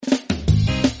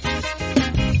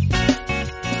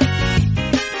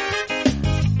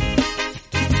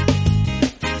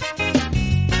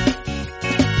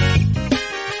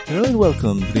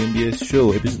welcome to the MBS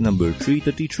show, episode number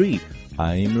 333.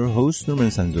 I am your host, Norman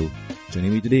Sanzo.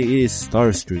 Joining me today is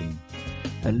Starstream.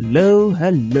 Hello.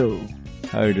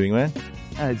 How are you doing, man?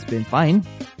 It's been fine.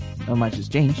 Not much has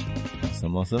changed.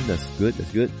 Awesome. That's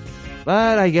good.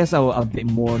 But I guess I will update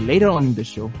more later on in the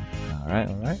show.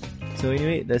 Alright. So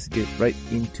anyway, let's get right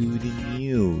into the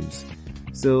news.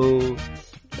 So,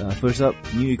 first up,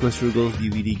 new Equestria Girls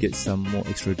DVD gets some more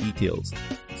extra details.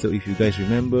 So if you guys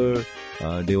remember,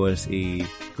 there was a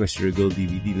Equestria Girl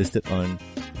DVD listed on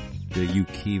the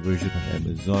UK version of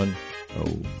Amazon a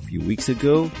few weeks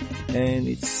ago, and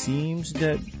it seems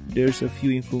that there's a few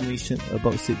information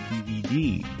about said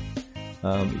DVD.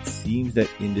 It seems that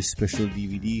in the special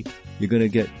DVD, you're gonna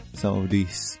get some of the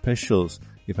specials.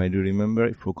 If I do remember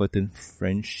right, Forgotten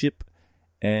Friendship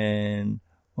and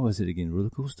what was it again?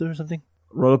 Roller Coaster or something?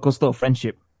 Roller Coaster of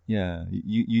Friendship. Yeah,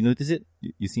 you notice it?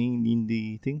 You seen in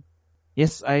the thing?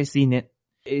 Yes, I seen it.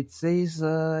 It says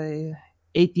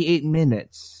 88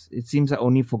 minutes. It seems like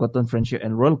only Forgotten Friendship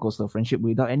and Roller Coaster of Friendship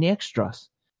without any extras.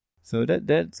 So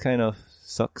that kind of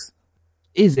sucks.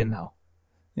 Is it now?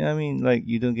 Yeah, I mean, like,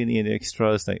 you don't get any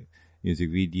extras like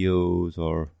music videos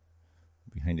or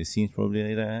behind the scenes probably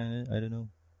like that. I don't know.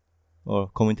 Or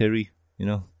commentary, you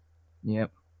know.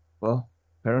 Yep. Well,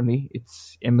 apparently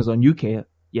it's Amazon UK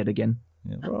yet again.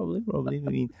 Yeah, probably.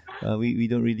 I mean, we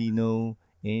don't really know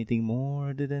anything more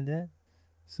other than that.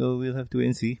 So we'll have to wait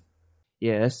and see.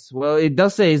 Yes. Well, it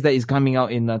does say is that it's coming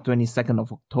out in 22nd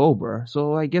of October.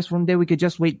 So I guess from there we could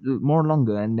just wait more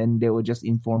longer and then they will just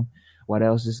inform what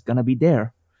else is going to be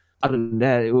there. Other than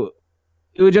that, it will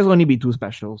just only be 2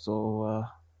 specials. So,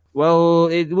 well,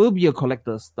 it will be a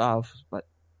collector's stuff, but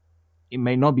it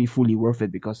may not be fully worth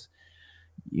it because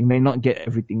you may not get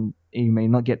everything. You may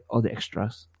not get all the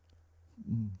extras.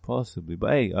 Possibly.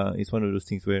 But hey, it's one of those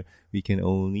things where we can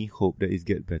only hope that it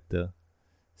gets better.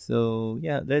 So,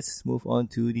 yeah, let's move on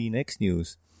to the next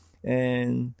news.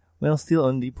 And, well, still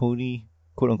on the pony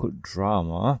quote-unquote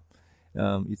drama,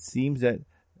 it seems that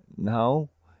now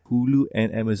Hulu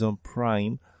and Amazon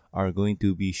Prime are going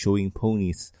to be showing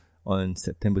ponies on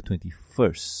September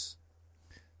 21st.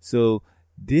 So,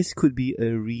 this could be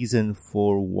a reason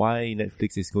for why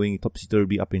Netflix is going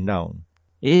topsy-turvy up and down.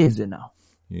 Is it now?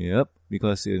 Yep,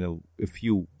 because,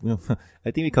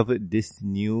 I think we covered this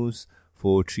news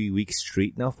for 3 weeks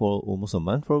straight now for almost a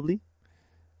month probably.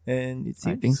 And it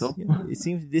seems, I think so. Yeah, it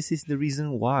seems this is the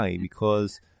reason why,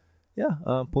 because,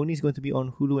 Pony is going to be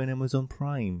on Hulu and Amazon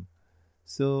Prime.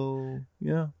 So,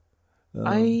 yeah.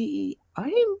 In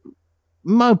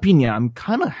my opinion, I'm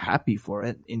kind of happy for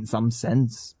it in some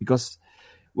sense because,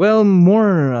 well,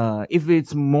 if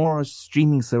it's more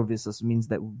streaming services means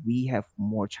that we have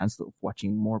more chance of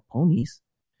watching more ponies.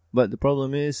 But the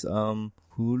problem is,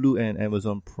 Hulu and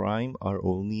Amazon Prime are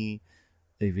only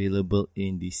available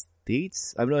in the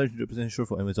States. I'm not 100% sure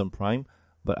for Amazon Prime,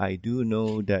 but I do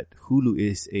know that Hulu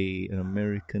is an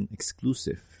American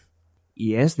exclusive.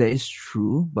 Yes, that is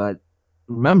true, but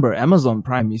remember, Amazon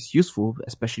Prime is useful,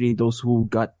 especially those who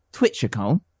got Twitch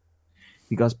account,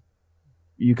 because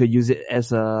you could use it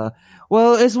as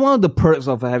it's one of the perks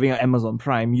of having an Amazon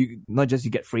Prime. You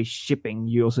get free shipping,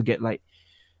 you also get like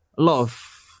a lot of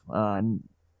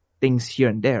things here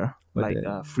and there,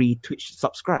 free Twitch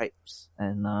subscribes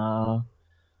and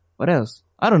what else?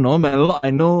 I don't know, man. I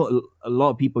know a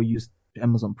lot of people use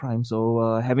Amazon Prime,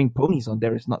 so having ponies on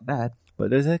there is not bad.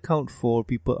 But does that count for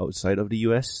people outside of the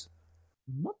US?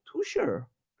 I'm not too sure.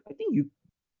 I think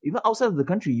even outside of the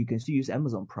country, you can still use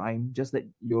Amazon Prime, just that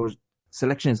your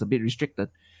selection is a bit restricted.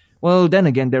 Well, then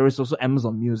again, there is also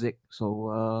Amazon Music,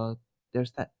 so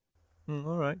there's that.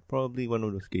 Alright, probably one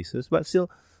of those cases. But still,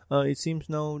 it seems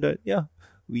now that,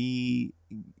 we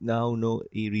now know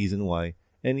a reason why.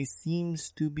 And it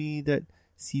seems to be that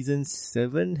Season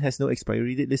 7 has no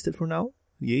expiry date listed for now.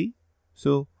 Yay.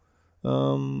 So,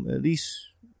 at least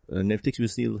Netflix will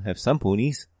still have some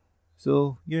ponies.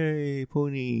 So, yay,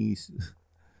 ponies.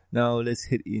 Now, let's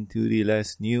head into the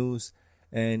last news.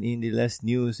 And in the last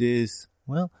news is,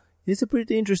 well, it's a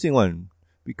pretty interesting one.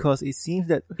 Because it seems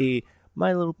that a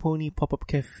My Little Pony pop-up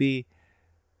cafe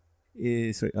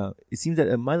it seems that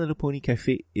a My Little Pony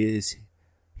cafe is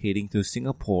heading to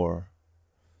Singapore.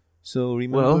 So,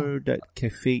 remember that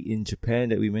cafe in Japan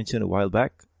that we mentioned a while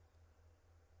back?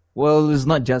 Well, it's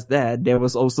not just that. There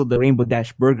was also the Rainbow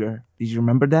Dash Burger. Did you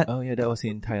remember that? Oh, yeah, that was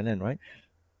in Thailand, right?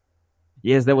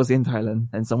 Yes, that was in Thailand.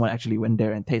 And someone actually went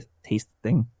there and taste the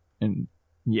thing. And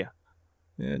yeah.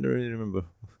 Yeah, I don't really remember.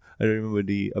 I don't remember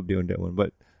the update on that one,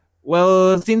 but...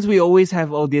 Well, since we always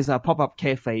have all these pop-up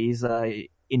cafes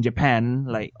in Japan,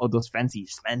 like all those fancy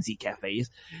cafes,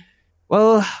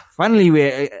 well, finally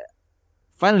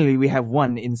finally we have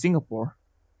one in Singapore.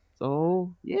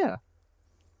 So yeah.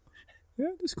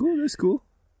 Yeah, that's cool. That's cool.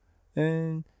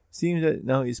 And seems that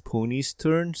now it's Pony's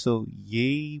turn. So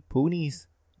yay, ponies!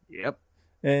 Yep.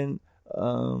 And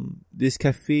this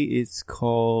cafe is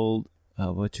called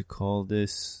what you call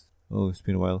this? Oh, it's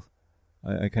been a while.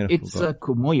 I kind of It's forgot.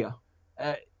 Kumoya.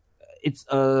 It's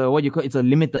what you call it's a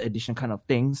limited edition kind of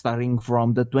thing, starting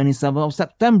from the 27th of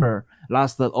September,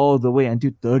 lasted all the way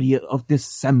until 30th of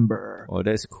December. Oh,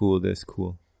 that's cool. That's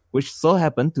cool. Which so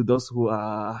happened to those who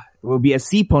will be at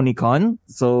Sea PonyCon.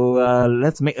 So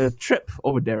let's make a trip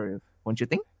over there, won't you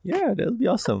think? Yeah, that'll be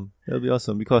awesome. That'll be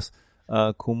awesome because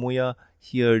Komoya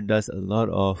here does a lot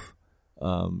of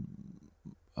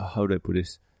how do I put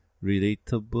this?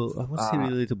 Relatable. I won't say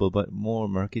relatable, but more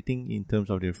marketing in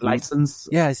terms of their food. License.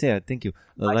 Yeah, I say. Thank you.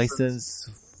 License. Licensed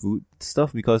food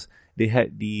stuff because they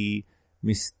had the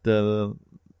Mr.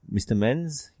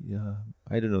 Men's. Yeah,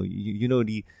 I don't know. You know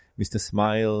the Mr.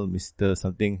 Smile, Mr.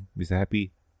 Something, Mr.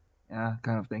 Happy. Yeah,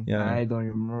 kind of thing. Yeah. I don't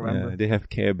even remember. Yeah, they have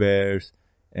Care Bears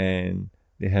and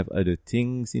they have other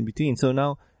things in between. So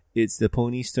now it's the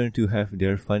ponies' turn to have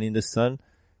their fun in the sun.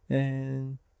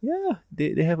 And yeah,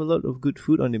 they have a lot of good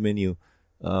food on the menu.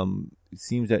 It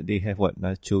seems that they have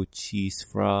nacho cheese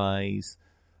fries,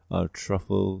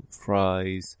 truffle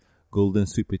fries, golden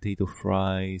sweet potato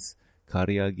fries,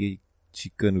 karaage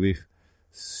chicken with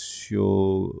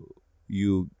shoyu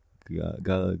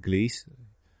glaze,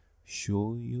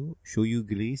 shoyu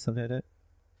glaze, something like that.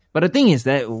 But the thing is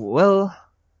that, well,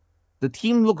 the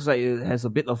team looks like it has a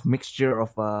bit of mixture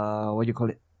of what do you call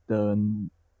it?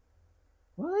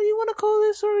 What do you want to call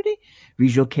this already?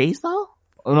 Visual K style?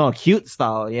 Oh no, cute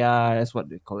style. Yeah, that's what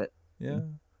they call it. Yeah,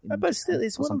 but still,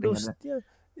 it's one of those. Like yeah,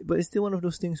 but it's still one of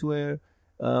those things where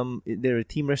they're a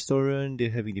team restaurant.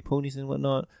 They're having the ponies and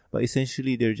whatnot, but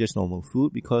essentially they're just normal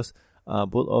food because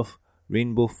bowl of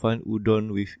Rainbow Fun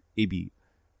udon with ebi,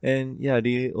 and yeah,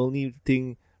 the only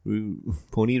thing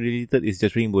pony related is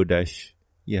just Rainbow Dash.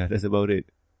 Yeah, that's about it.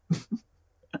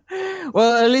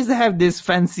 Well, at least they have this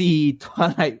fancy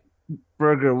Twilight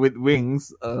burger with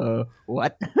wings.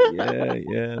 What?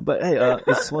 yeah. But hey,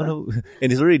 it's one of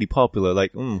and it's already popular.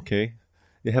 Like, okay,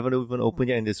 they haven't even opened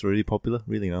yet, and it's already popular.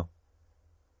 Really now.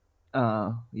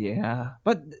 Yeah.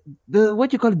 But the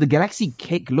what you call it, the Galaxy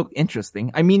Cake looked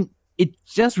interesting. I mean, it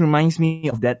just reminds me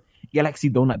of that Galaxy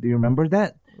Donut. Do you remember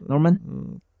that,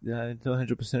 Norman? Yeah, I don't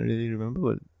 100% really remember,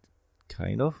 but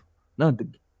kind of. No,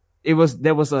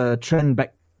 there was a trend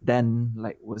back then.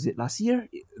 Like, was it last year?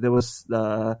 There was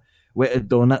where a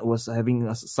donut was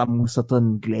having some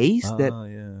certain glaze that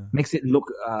makes it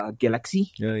look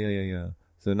galaxy. Yeah.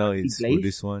 So now it's glaze. for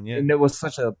this one, yeah. And there was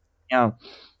such a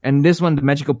and this one, the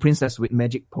Magical Princess with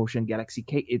Magic Potion Galaxy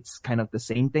Cake, it's kind of the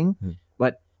same thing.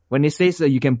 But when it says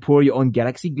you can pour your own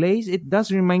galaxy glaze, it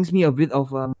does reminds me a bit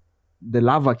of the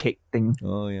lava cake thing.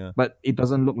 Oh yeah. But it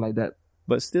doesn't look like that.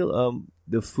 But still,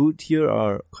 the food here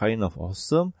are kind of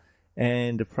awesome,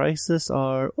 and the prices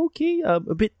are okay. A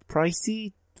bit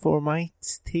pricey for my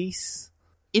taste.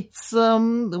 It's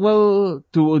well,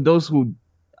 to those who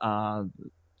to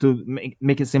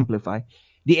make it simplify,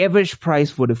 the average price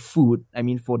for the food, I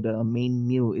mean for the main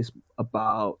meal, is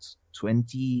about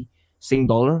 20 Sing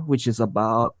dollar, which is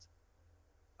about,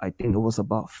 I think it was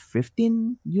about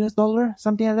 $15,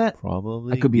 something like that.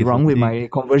 Probably. I could be wrong with my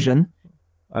conversion.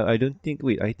 I don't think.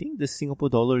 Wait, I think the Singapore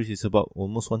dollar is about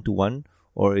almost 1-to-1,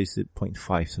 or is it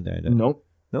 0.5, something like that? Nope.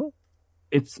 No.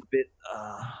 It's a bit.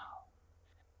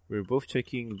 We're both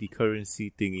checking the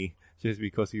currency thingy just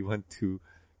because we want to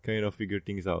kind of figure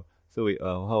things out. So wait,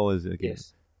 how was it again?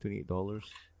 Yes. $28.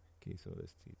 Okay, so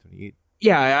let's see, 28.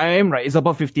 Yeah, I am right. It's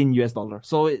about $15.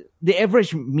 So the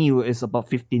average meal is about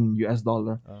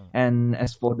 $15. And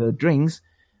as for the drinks,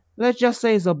 let's just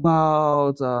say it's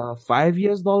about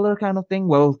 $5 kind of thing.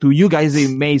 Well, to you guys, it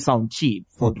may sound cheap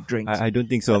for the drinks. I don't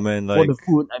think so, man. For the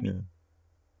food, I mean,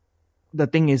 the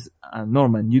thing is,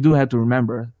 Norman, you do have to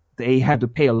remember they have to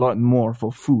pay a lot more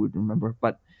for food. Remember,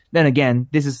 but then again,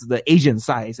 this is the Asian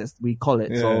size, as we call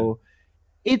it. Yeah. So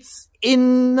it's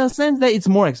in a sense that it's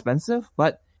more expensive,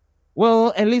 but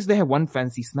well, at least they have one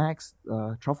fancy snacks,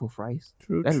 truffle fries.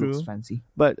 True. That looks fancy.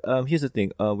 But here's the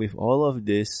thing. With all of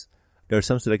this, there are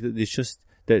some selected dishes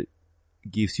that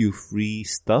gives you free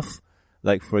stuff.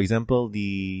 Like, for example,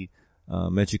 the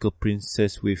Magical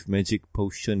Princess with Magic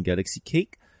Potion Galaxy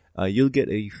Cake. You'll get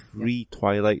a free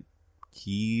Twilight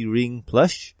key ring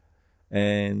plush.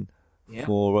 And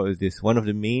for, what is this? One of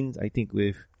the mains, I think,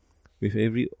 with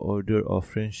every order of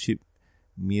friendship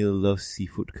meal loves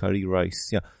seafood curry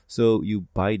rice. Yeah. So you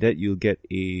buy that, you'll get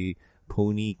a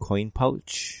pony coin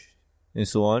pouch and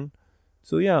so on.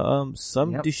 So yeah,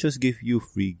 some Yep. dishes give you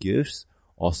free gifts,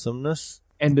 awesomeness.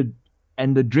 And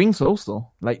the drinks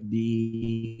also, like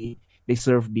they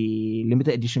serve the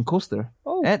limited edition coaster.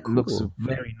 Oh, That looks cool.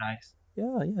 very nice.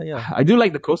 Yeah. I do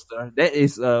like the coaster. That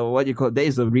is what you call, that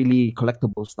is a really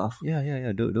collectible stuff.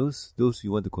 Yeah. Those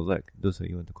you want to collect. Those are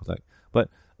you want to collect. But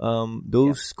Yep.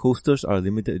 those coasters are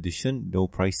limited edition, no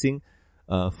pricing.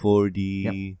 For Yep.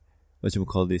 the what you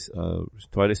call this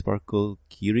Twilight Sparkle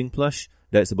keyring plush,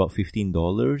 that's about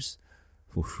 $15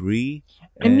 for free,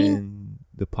 I mean, and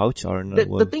the pouch are not the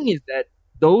well. thing is that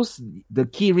the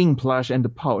keyring plush and the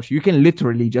pouch, you can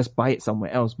literally just buy it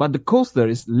somewhere else. But the coaster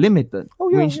is limited,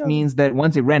 Oh which yeah. means that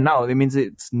once it ran out, it means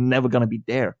it's never gonna be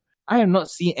there. I have not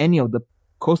seen any of the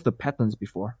coaster patterns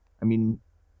before. I mean,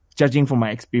 judging from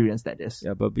my experience, that is.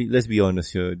 Yeah, but let's be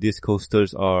honest here. These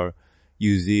coasters are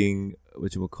using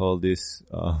what you call this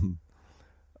uh,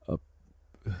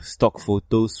 stock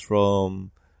photos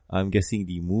from, I'm guessing,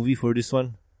 the movie for this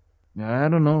one. I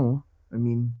don't know. I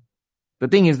mean, the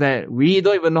thing is that we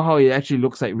don't even know how it actually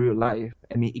looks like real life.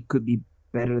 I mean, it could be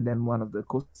better than one of the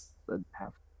coasters that I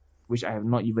have, which I have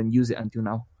not even used it until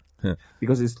now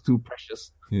because it's too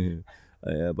precious.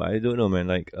 Yeah, but I don't know, man.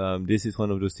 Like, this is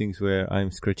one of those things where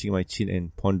I'm scratching my chin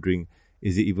and pondering,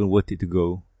 is it even worth it to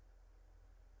go?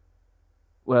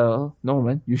 Well,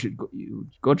 Norman, you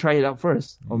go try it out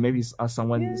first, or maybe ask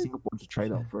someone in Yeah, Singapore to try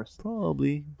it out first.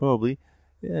 probably.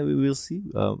 Yeah, we will see.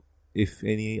 If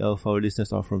any of our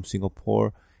listeners are from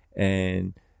Singapore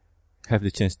and have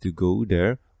the chance to go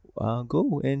there,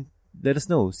 go and let us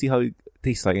know. See how it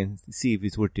tastes like and see if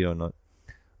it's worth it or not.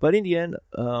 But in the end,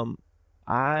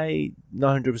 I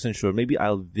not 100% sure. Maybe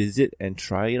I'll visit and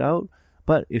try it out.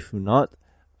 But if not,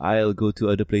 I'll go to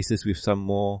other places with some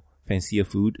more fancier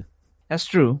food. That's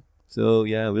true. So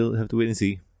yeah, we'll have to wait and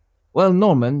see. Well,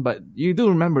 Norman, but you do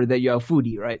remember that you're a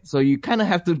foodie, right? So you kind of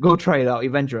have to go try it out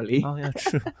eventually. Oh yeah,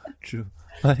 true.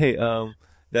 But hey,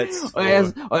 that's Or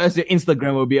else, for. or else your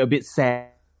Instagram will be a bit sad.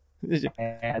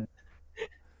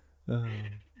 Uh,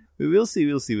 we'll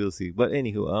see. But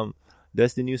anywho,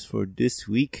 that's the news for this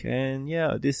week. And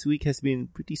yeah, this week has been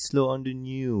pretty slow on the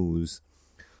news.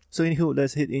 So anywho,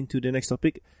 let's head into the next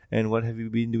topic. And what have you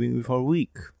been doing with our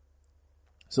week?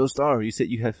 So Star, you said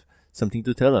you have something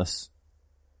to tell us.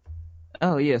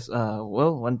 Oh yes.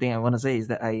 Well, one thing I want to say is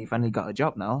that I finally got a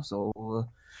job now. So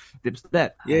tips to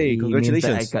that. Yay, It means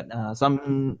that I congratulations. got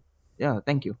some. Yeah,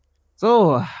 thank you.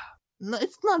 So no,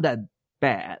 it's not that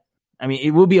bad. I mean,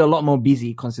 it will be a lot more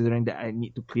busy considering that I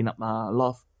need to clean up a lot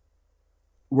of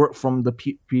work from the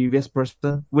previous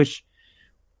person, which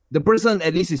the person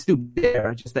at least is still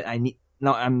there. Just that I need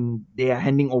now. They are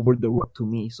handing over the work to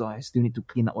me, so I still need to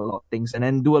clean up a lot of things and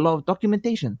then do a lot of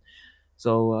documentation.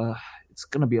 So it's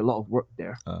gonna be a lot of work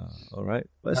there. All right.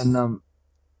 And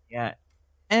yeah,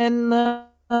 and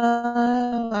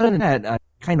other than that, I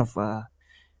kind of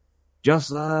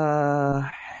just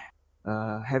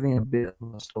having a bit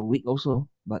of a slow week also,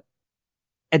 but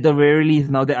at the very least,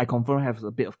 now that I confirm I have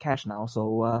a bit of cash now,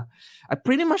 so I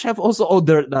pretty much have also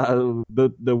ordered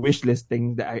the wish list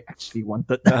thing that I actually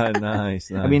wanted.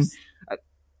 Nice. I mean,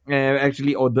 I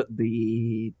actually ordered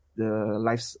the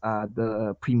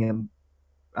premium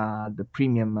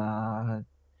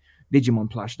Digimon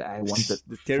plush that I wanted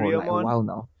The for like a Terriermon? while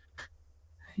now.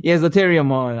 Yes, the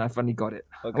Terriermon. I finally got it.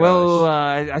 Oh Well,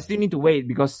 gosh. I still need to wait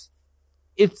because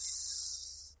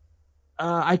it's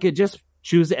I could just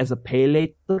choose it as a pay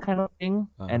later kind of thing,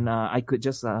 and I could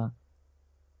just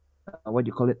what do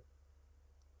you call it?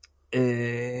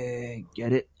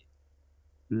 Get it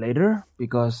later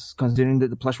because considering that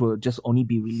the plush will just only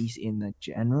be released in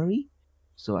January,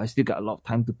 so I still got a lot of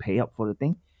time to pay up for the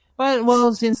thing. But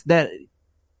well, since that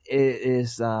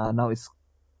is now it's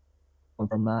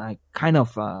confirmed, I kind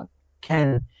of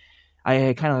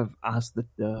asked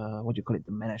the what do you call it,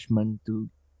 the management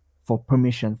for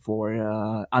permission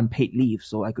for unpaid leave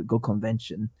so I could go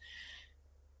convention.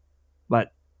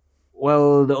 But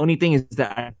well, the only thing is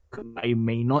that I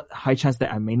may not, high chance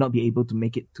that I may not be able to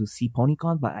make it to see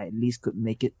PonyCon, but I at least could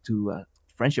make it to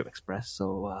Friendship Express.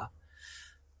 So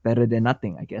better than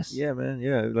nothing, I guess. Yeah, man.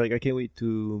 Yeah, like I can't wait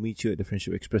to meet you at the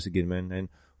Friendship Express again, man. And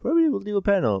probably we'll do a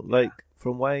panel. Like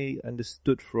from what I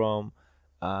understood from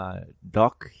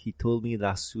Doc, he told me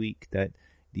last week that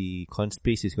the con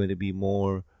space is going to be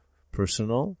more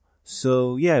personal.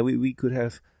 So yeah, we could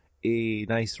have a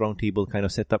nice round table kind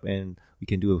of setup and we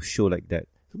can do a show like that.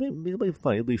 So it'll be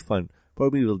fun. It'll be fun.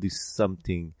 Probably we'll do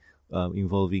something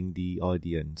involving the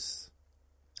audience.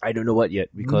 I don't know what yet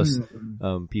because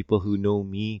people who know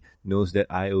me knows that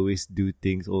I always do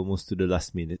things almost to the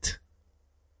last minute.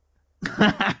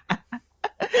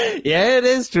 Yeah, it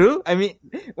is true. I mean,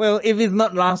 well, if it's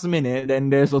not last minute, then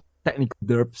there's also technical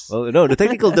derps. Well, no, the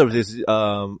technical dubs is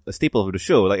a staple of the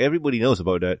show. Like everybody knows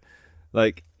about that.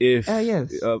 Like if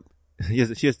Yes.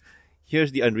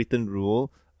 here's the unwritten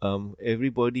rule.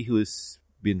 Everybody who's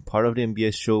been part of the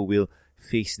MBS show will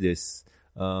face this.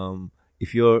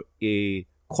 If you're a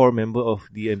core member of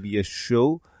the MBS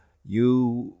show,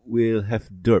 you will have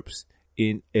derps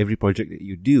in every project that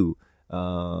you do.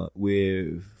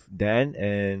 With Dan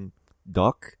and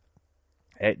Doc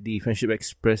at the Friendship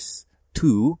Express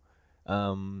 2,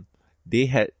 they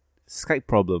had Skype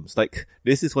problems. Like,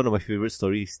 this is one of my favorite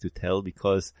stories to tell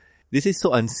because this is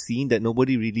so unseen that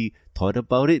nobody really thought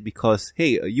about it because,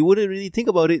 hey, you wouldn't really think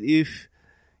about it if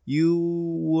you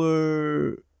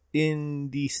were in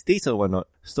the States or whatnot.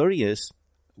 Story is,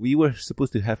 we were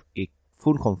supposed to have a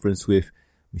phone conference with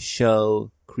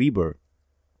Michelle Kreber.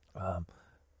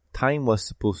 Time was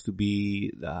supposed to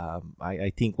be,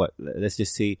 I think, let's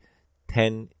just say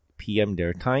 10 p.m.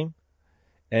 their time.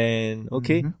 And,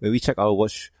 okay, when we check our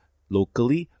watch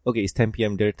locally, okay, it's 10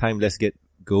 p.m. their time, let's get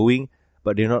going.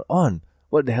 But they're not on.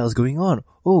 What the hell is going on?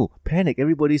 Oh, panic,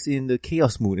 everybody's in the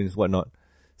chaos mood and whatnot.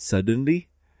 Suddenly,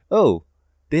 oh,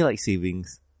 daylight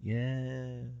savings.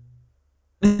 Yeah.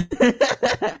 Yeah,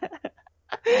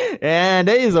 that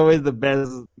is always the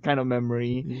best kind of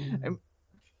memory.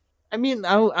 I mean,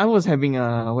 I was having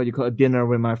a dinner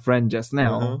with my friend just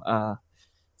now.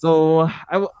 So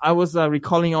I was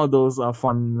recalling all those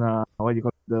fun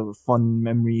the fun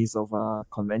memories of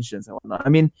conventions and whatnot. I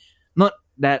mean, not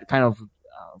that kind of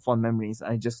fond memories.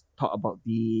 I just thought about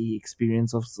the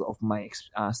experience of my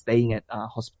staying at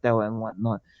hospital and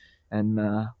whatnot. And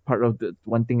part of the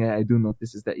one thing that I do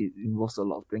notice is that it involves a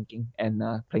lot of drinking and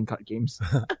playing card games.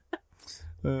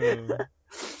 But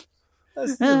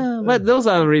those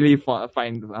are really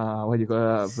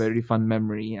very fun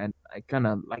memory, and I kind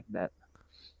of like that.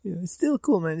 Yeah, it's still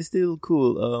cool, man. It's still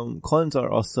cool. Cons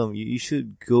are awesome. You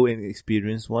should go and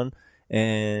experience one,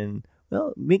 and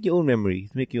well, make your own memories.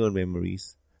 Make your own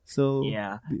memories. So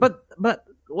yeah, but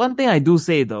one thing I do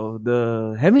say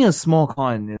though, having a small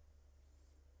con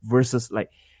versus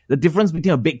like the difference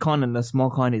between a big con and a small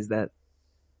con is that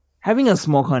having a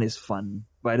small con is fun,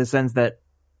 by the sense that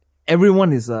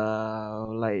everyone is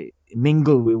like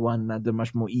mingle with one another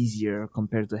much more easier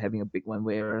compared to having a big one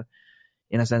where,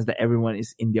 in a sense, that everyone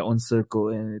is in their own circle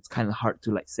and it's kind of hard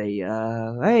to like say,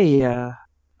 hey,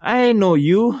 I know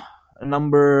you,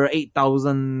 number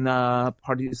 8,000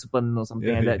 participant or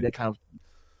something like that. That kind of.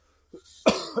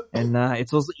 And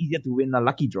it's also easier to win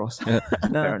lucky draws.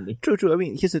 Apparently, true. I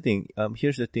mean, here's the thing.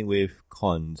 Here's the thing with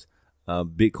cons,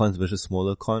 big cons versus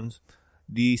smaller cons.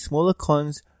 The smaller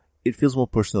cons, it feels more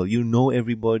personal. You know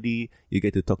everybody, you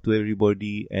get to talk to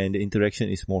everybody, and the interaction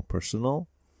is more personal.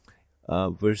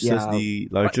 Versus the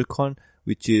larger con,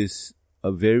 which is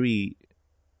a very,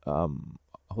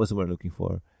 what's the word I'm looking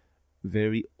for?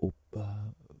 Very,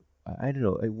 I don't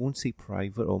know, I won't say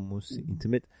private, almost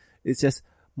intimate. It's just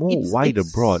more wide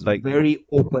abroad, like very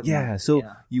open. Yeah, so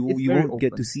you won't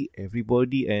get to see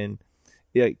everybody, and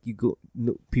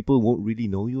people won't really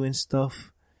know you and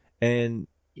stuff. And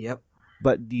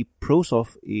but the pros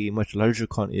of a much larger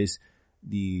con is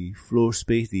the floor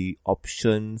space, the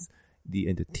options, the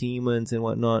entertainments and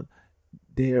whatnot.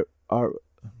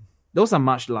 Those are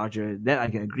much larger. That I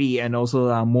can agree, and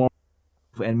also more,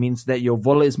 and means that your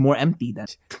wallet is more empty. Then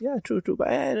true. But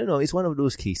I don't know. It's one of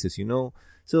those cases,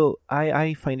 So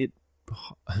I find it.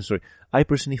 I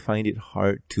personally find it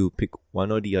hard to pick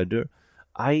one or the other.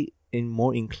 I am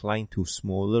more inclined to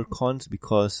smaller cons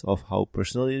because of how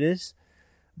personal it is.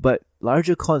 But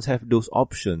larger cons have those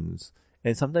options,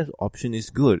 and sometimes option is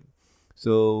good.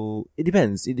 So it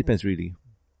depends. It depends really.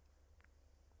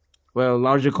 Well,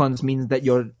 larger cons means that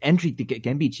your entry ticket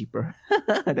can be cheaper.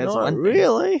 That's Not one thing.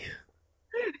 Really.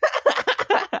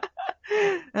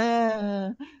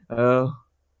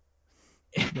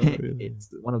 It's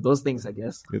one of those things, I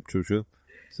guess. Yep, true.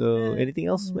 So anything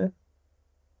else, man?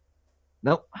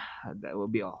 Nope, that will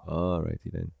be all.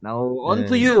 Alrighty then. Now on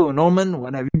to you, Norman.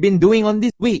 What have you been doing on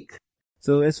this week?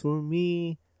 So as for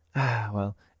me,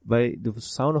 well, by the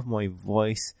sound of my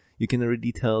voice, you can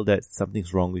already tell that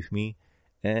something's wrong with me.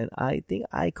 And I think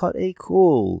I caught a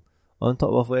cold on top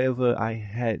of whatever I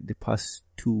had the past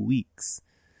 2 weeks.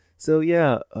 So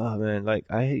yeah, man, like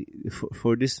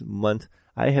for this month,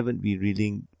 I haven't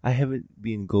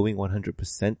been going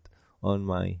 100% on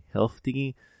my health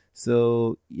thingy.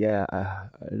 So yeah, I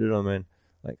don't know, man.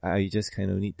 Like I just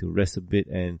kind of need to rest a bit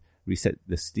and reset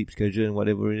the sleep schedule and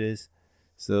whatever it is.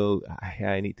 So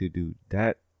I need to do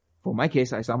that for my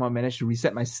case, I somehow managed to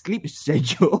reset my sleep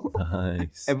schedule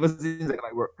Nice. ever since I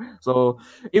got work. So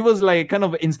it was like kind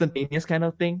of an instantaneous kind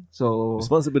of thing. So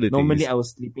Responsibilities. normally I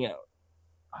was sleeping at,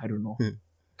 I don't know,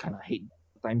 kind of hate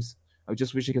times. I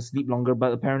just wish I could sleep longer,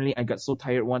 but apparently I got so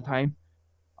tired one time.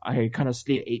 I kind of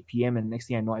sleep at 8 p.m. and next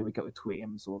thing I know, I wake up at 2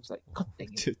 a.m. So I was like, God dang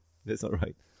it. That's all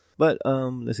right. But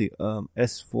let's see.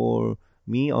 As for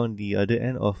me, on the other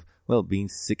end of being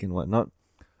sick and whatnot,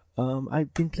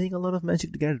 I've been playing a lot of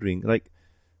Magic the Gathering. Like,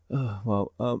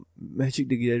 Magic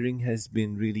the Gathering has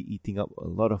been really eating up a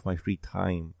lot of my free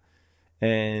time,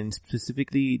 and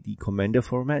specifically the Commander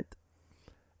format.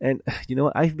 And you know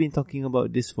what? I've been talking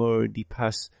about this for the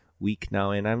past week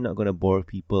now, and I'm not gonna bore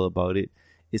people about it.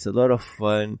 It's a lot of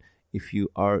fun if you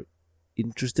are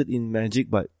interested in Magic,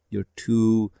 but you're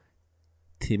too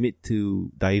timid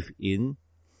to dive in,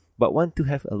 but want to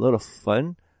have a lot of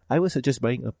fun. I would suggest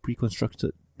buying a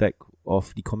pre-constructed deck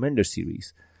of the Commander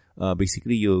series.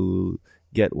 Basically, you'll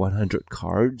get 100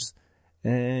 cards,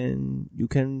 and you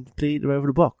can play it right out of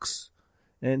the box,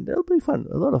 and that'll be fun,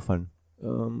 a lot of fun.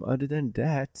 Other than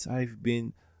that, I've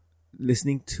been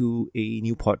listening to a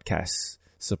new podcast.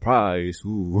 Surprise!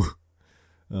 Ooh.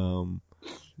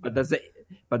 But does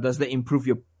that improve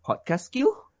your podcast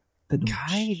skill?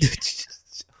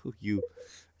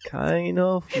 Kind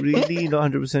of really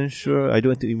not 100% sure. I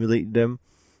don't want to emulate them,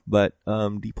 but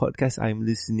the podcast I'm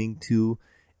listening to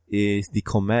is The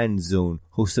Command Zone,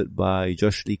 hosted by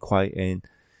Josh Lee Kwai and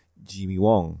Jimmy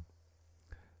Wong.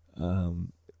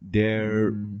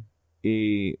 They're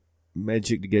a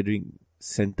Magic the Gathering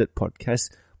centered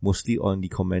podcast, mostly on the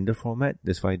Commander format.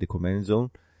 That's why The Command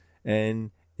Zone,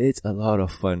 and it's a lot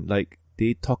of fun. Like,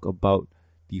 they talk about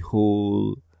the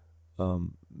whole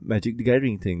Magic the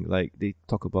Gathering thing. Like, they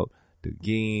talk about the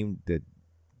game, the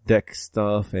deck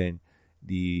stuff, and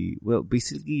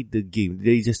basically the game.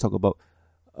 They just talk about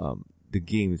the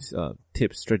game's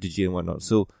tips, strategy, and whatnot.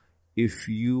 So if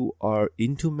you are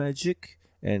into Magic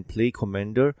and play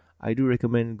Commander, I do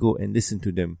recommend go and listen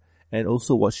to them, and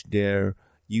also watch their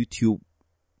YouTube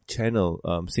channel,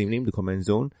 same name, The Command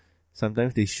Zone.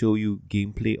 Sometimes they show you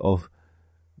gameplay of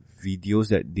videos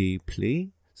that they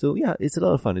play. So yeah, it's a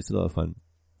lot of fun.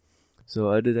 So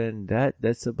other than that,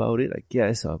 that's about it. I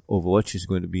guess Overwatch is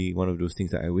going to be one of those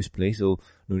things that I always play, so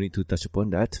no need to touch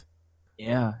upon that.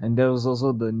 Yeah, and there was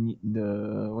also the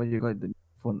what do you call it, the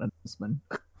phone announcement.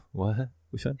 What?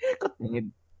 Which one? God dang it.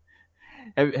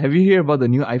 Have you heard about the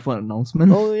new iPhone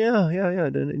announcement? Oh yeah.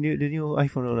 The new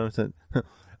iPhone announcement.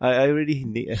 I already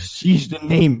Sheesh, the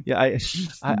name. Yeah,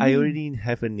 I already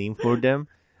have a name for them.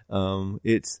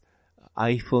 It's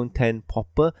iPhone 10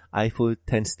 Popper, iPhone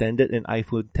 10 Standard, and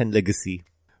iPhone 10 Legacy.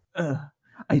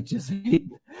 I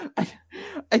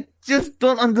just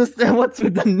don't understand what's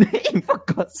with the name, for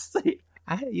God's sake.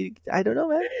 I don't know,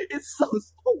 man. It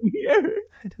sounds so weird.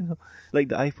 I don't know. Like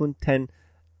the iPhone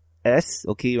 10s,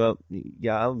 okay, well,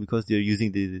 yeah, because they're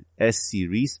using the S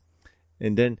series,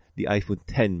 and then the iPhone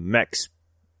 10 Max.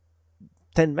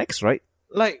 10 Max, right?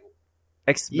 Like,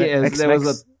 X yes, there Max,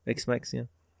 was X Max, yeah.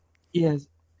 Yes,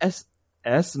 S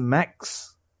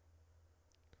Max.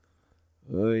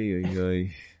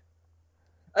 Oy.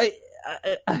 I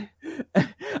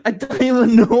don't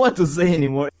even know what to say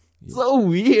anymore. It's so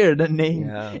weird, the name.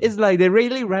 Yeah. It's like they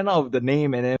really ran out of the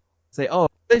name and then say, oh,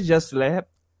 let's just slap.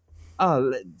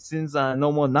 Since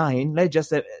no more 9, let's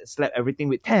just slap everything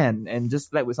with 10 and just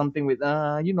slap with something with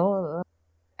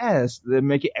S. They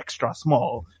make it extra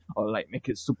small, or like make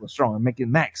it super strong and make it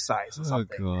max size or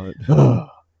something. Oh god.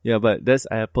 Yeah, but that's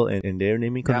Apple and their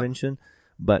naming convention.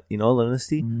 But in all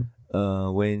honesty,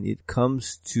 when it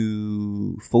comes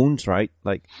to phones, right?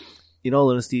 Like, in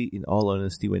all honesty,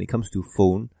 when it comes to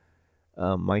phone,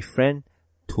 my friend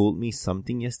told me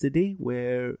something yesterday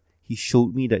where he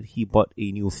showed me that he bought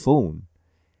a new phone,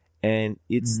 and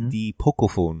it's the Poco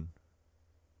phone.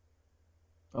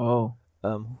 Oh,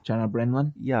 China brand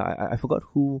one? Yeah, I forgot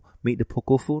who made the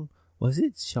Poco phone. Was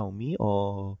it Xiaomi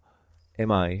or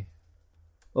MI?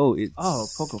 Oh, it's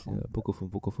Poco phone. Poco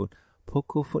phone.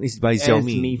 Poco phone is by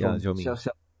Xiaomi. Yeah, Xiaomi.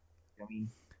 Xiaomi.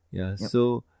 Yeah. Yep.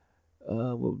 So,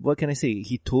 what can I say?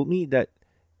 He told me that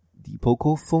the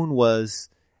Poco phone was,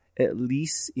 at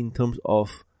least in terms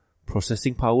of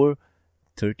processing power,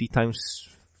 30 times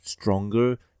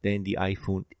stronger than the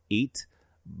iPhone 8,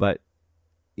 but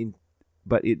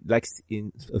it lacks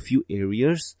in a few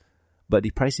areas. But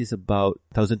the price is about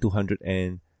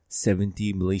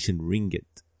 1,270 Malaysian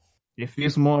ringgit. It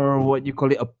feels more what you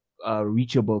call it a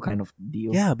reachable kind of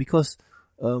deal. Yeah, because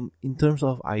in terms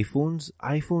of iPhones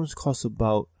cost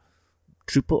about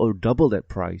triple or double that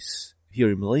price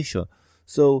here in Malaysia.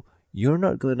 So you're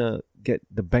not gonna get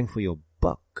the bang for your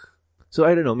buck. So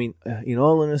I don't know. I mean, in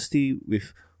all honesty,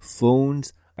 with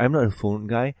phones, I'm not a phone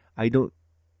guy. I don't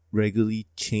regularly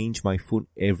change my phone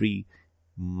every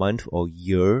month or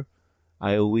year.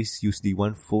 I always use the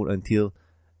one phone until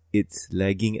it's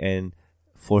lagging and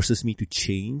forces me to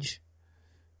change.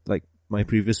 Like my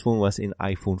previous phone was an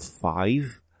iPhone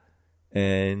 5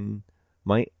 and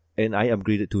I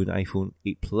upgraded to an iPhone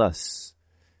 8 Plus.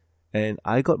 And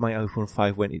I got my iPhone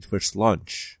 5 when it first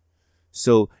launched.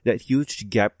 So that huge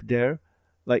gap there,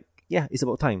 like, yeah, it's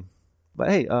about time. But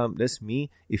hey, that's me.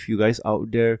 If you guys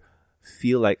out there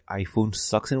feel like iPhone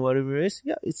sucks and whatever it is,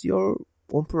 yeah, it's your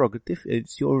own prerogative.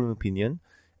 It's your own opinion.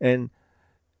 And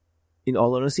in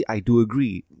all honesty, I do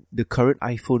agree. The current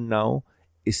iPhone now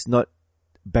is not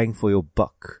bang for your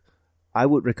buck. I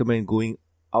would recommend going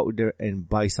out there and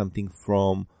buy something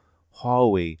from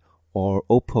Huawei or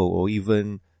Oppo or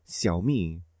even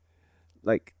Xiaomi.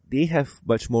 Like, they have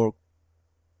much more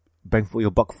bang for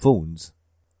your buck phones.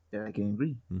 Yeah, I can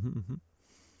agree.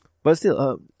 But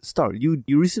still, Star, you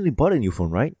recently bought a new phone,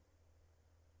 right?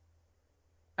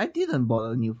 I didn't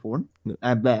bought a new phone. No.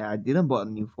 I didn't bought a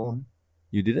new phone.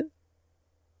 You didn't?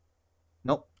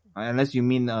 Nope. Unless you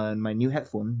mean my new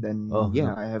headphone, then Oh, yeah,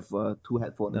 no. I have two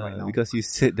headphones right now. Because you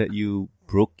said that you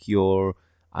broke your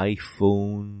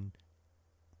iPhone.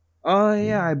 Oh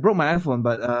yeah, I broke my iPhone,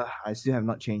 but I still have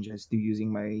not changed. I'm still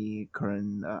using my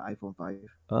current iPhone 5.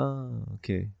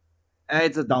 Okay.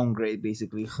 It's a downgrade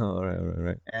basically, All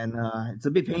right. and it's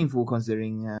a bit painful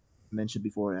considering I mentioned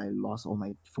before I lost all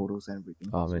my photos and everything.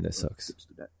 Oh man, that sucks. Tips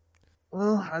to that.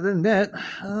 Well, other than that,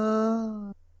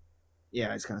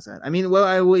 yeah, it's kind of sad. I mean, well,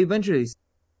 I will eventually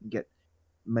get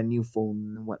my new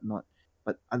phone and whatnot.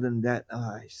 But other than that,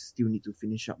 I still need to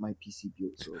finish up my PC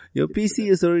build. So Your PC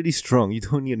is already strong. You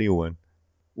don't need a new one.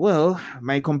 well,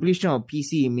 my completion of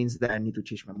PC means that I need to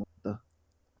change my monitor.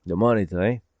 The monitor,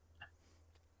 eh?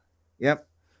 Yep.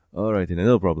 Alright, then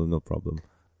no problem.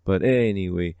 But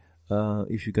anyway,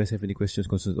 if you guys have any questions,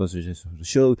 concerns, or suggestions for the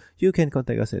show, you can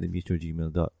contact us at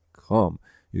mbsgmail.com.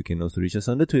 You can also reach us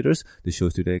on the Twitters. The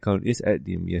show's Twitter account is at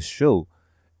the MBS Show.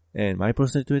 And my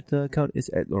personal Twitter account is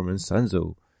at Norman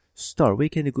Sanzo. Star, where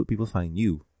can the good people find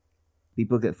you?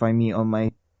 People can find me on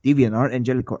my DeviantArt,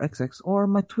 AngelicoRXX, or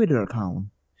my Twitter account.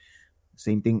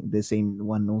 Same thing, the same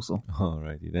one also.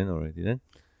 Alrighty then.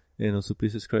 And also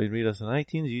please subscribe and rate us on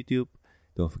iTunes, YouTube.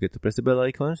 Don't forget to press the bell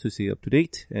icon to stay up to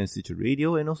date, and Stitcher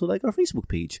Radio, and also like our Facebook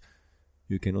page.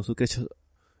 You can also catch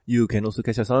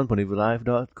us on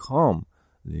PonyVilleLive.com.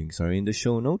 Links are in the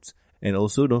show notes. And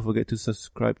also don't forget to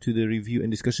subscribe to the review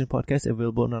and discussion podcast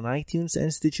available on iTunes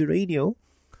and Stitcher Radio.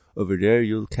 Over there,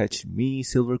 you'll catch me,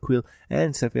 Silver Quill,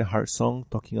 and Sapphire Heart Song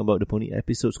talking about the Pony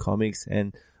episodes, comics,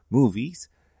 and movies.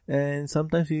 And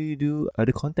sometimes we do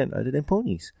other content other than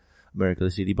ponies.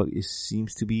 Miraculous Ladybug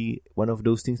seems to be one of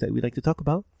those things that we like to talk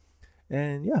about.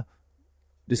 And yeah,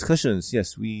 discussions.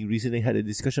 Yes, we recently had a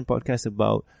discussion podcast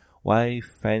about why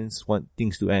fans want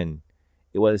things to end.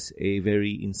 It was a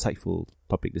very insightful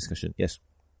topic discussion. Yes.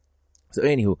 So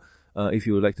anywho, if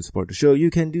you would like to support the show, you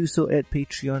can do so at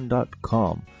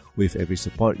patreon.com. With every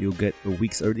support, you'll get a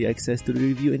week's early access to the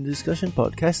review and discussion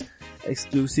podcast,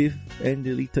 exclusive and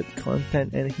deleted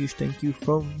content, and a huge thank you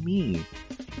from me.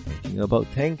 Talking about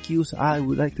thank yous, I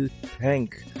would like to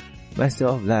thank Master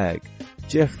of Lag,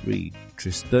 Jeffrey,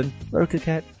 Tristan,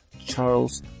 Lurkercat,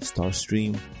 Charles,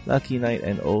 Starstream, Lucky Knight,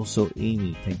 and also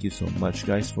Amy. Thank you so much,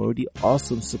 guys, for the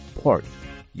awesome support.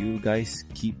 You guys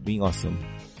keep being awesome.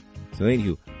 So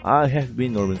anywho, I have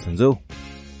been Norman Sanzo.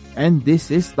 And this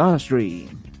is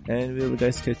Starstream. And we'll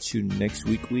guys catch you next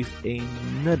week with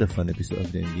another fun episode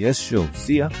of the MBS show.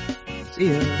 See ya!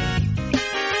 See ya!